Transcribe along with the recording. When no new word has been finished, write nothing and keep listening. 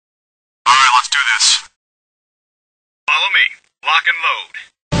do this. Follow me. Lock and load.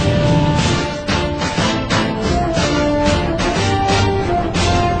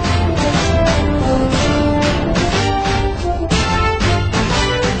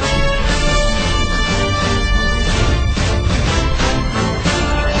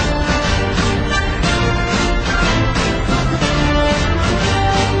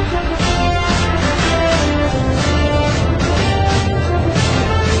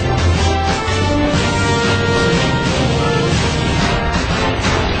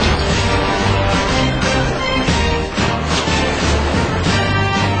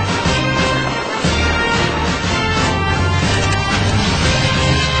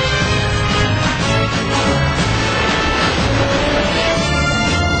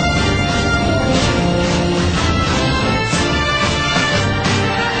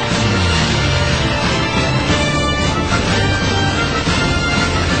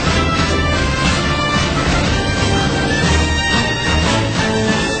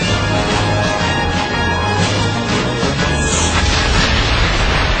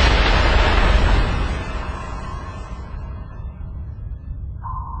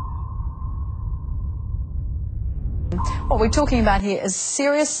 What we're talking about here is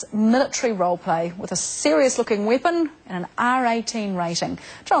serious military roleplay with a serious-looking weapon and an R18 rating.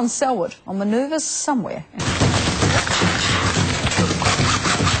 John Selwood on manoeuvres somewhere.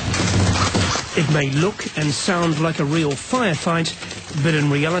 It may look and sound like a real firefight, but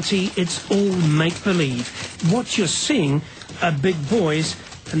in reality it's all make-believe. What you're seeing are big boys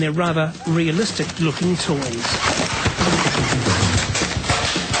and they're rather realistic-looking toys.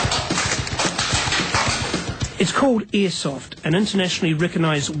 It's called Airsoft, an internationally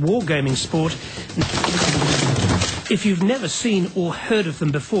recognised wargaming sport. If you've never seen or heard of them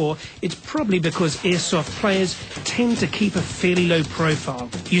before, it's probably because Airsoft players tend to keep a fairly low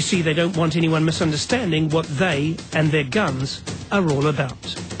profile. You see, they don't want anyone misunderstanding what they and their guns are all about.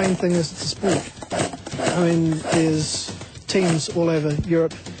 The main thing is it's a sport. I mean, there's teams all over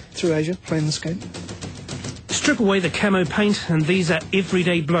Europe, through Asia, playing this game. Strip away the camo paint and these are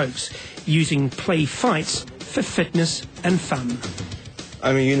everyday blokes using play fights for fitness and fun.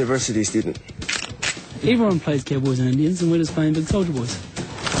 I'm a university student. Everyone plays Cowboys and Indians and we're just playing Big Soldier Boys.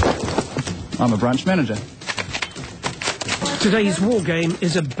 I'm a branch manager. Today's war game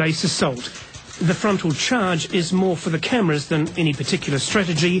is a base assault. The frontal charge is more for the cameras than any particular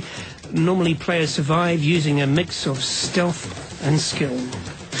strategy. Normally players survive using a mix of stealth and skill.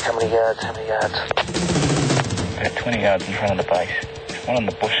 How many yards? How many yards? About 20 yards in front of the base. There's one on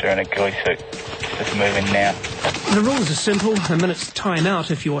the bush there in a ghillie suit. Just moving now. The rules are simple. A minute's time out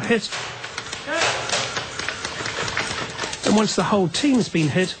if you're hit. And once the whole team's been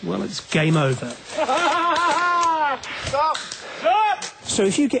hit, well, it's game over. Stop! Stop! So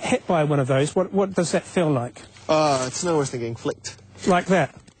if you get hit by one of those, what does that feel like? It's no worse than getting flicked. Like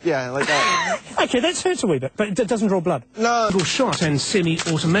that? Yeah, like that. OK, that hurts a wee bit, but it doesn't draw blood. No. Single shot and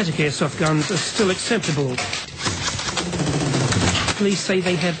semi-automatic airsoft guns are still acceptable. Police say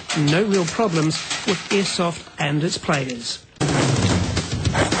they have no real problems with Airsoft and its players.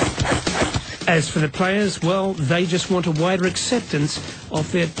 As for the players, well, they just want a wider acceptance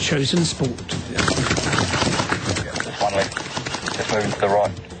of their chosen sport. Just one left. Just moving to the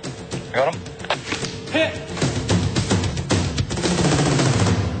right. Got him? Hit!